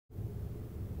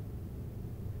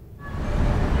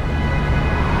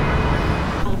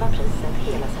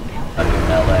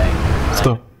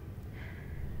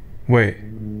Wait.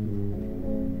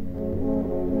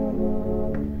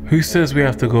 Who says we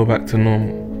have to go back to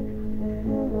normal?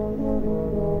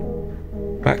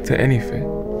 Back to anything?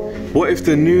 What if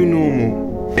the new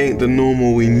normal ain't the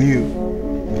normal we knew?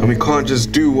 And we can't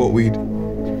just do what we'd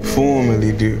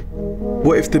formerly do?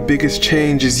 What if the biggest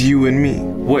change is you and me?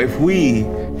 What if we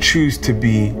choose to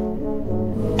be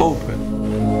open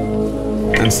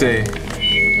and say,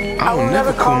 I will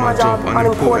never call my job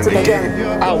unimportant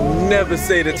again. I'll never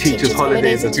say that teachers'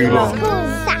 holidays are too long.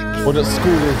 Or that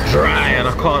school is dry and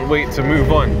I can't wait to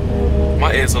move on.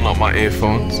 My ears are not my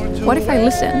earphones. What if I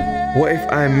listen? What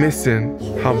if I'm missing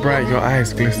how bright your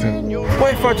eyes glisten?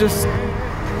 What if I just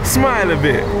smile a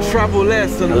bit, travel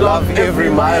less and love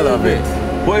every mile of it?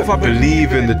 What if I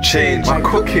believe in the change my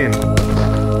cooking,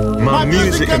 my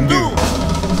music can do?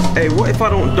 Hey, what if I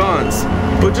don't dance,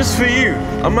 but just for you,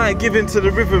 I might give in to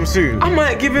the rhythm soon. What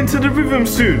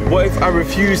if I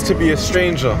refuse to be a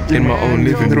stranger in my own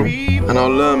living room? And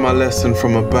I'll learn my lesson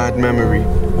from a bad memory.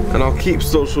 And I'll keep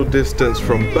social distance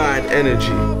from bad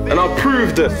energy. And I'll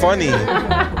prove that funny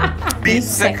beats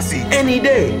sexy any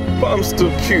day. But I'm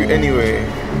still cute anyway.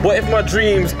 What if my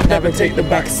dreams never take the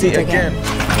back seat again?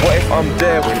 What if I'm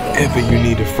there whenever you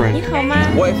need a friend?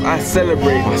 What if I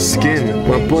celebrate my skin,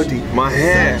 my body, my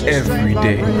hair every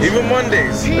day? Even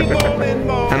Mondays.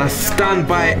 And I stand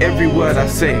by every word I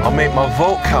say. I'll make my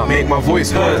vote count, make my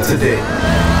voice heard today.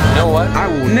 You know what? I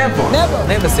will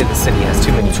never say the city has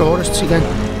too many chores to get.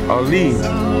 I'll lead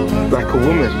like a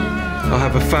woman. I'll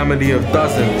have a family of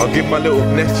dozens. I'll give my little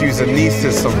nephews and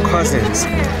nieces some cousins.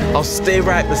 I'll stay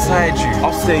right beside you.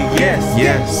 I'll say yes,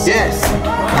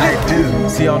 I do.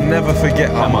 See, I'll never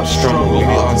forget how much stronger we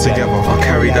are together. I'll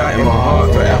carry that in my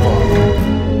heart forever.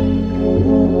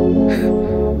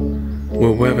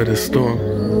 We'll weather the storm.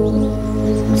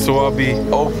 So I'll be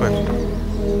open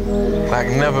like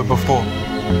never before.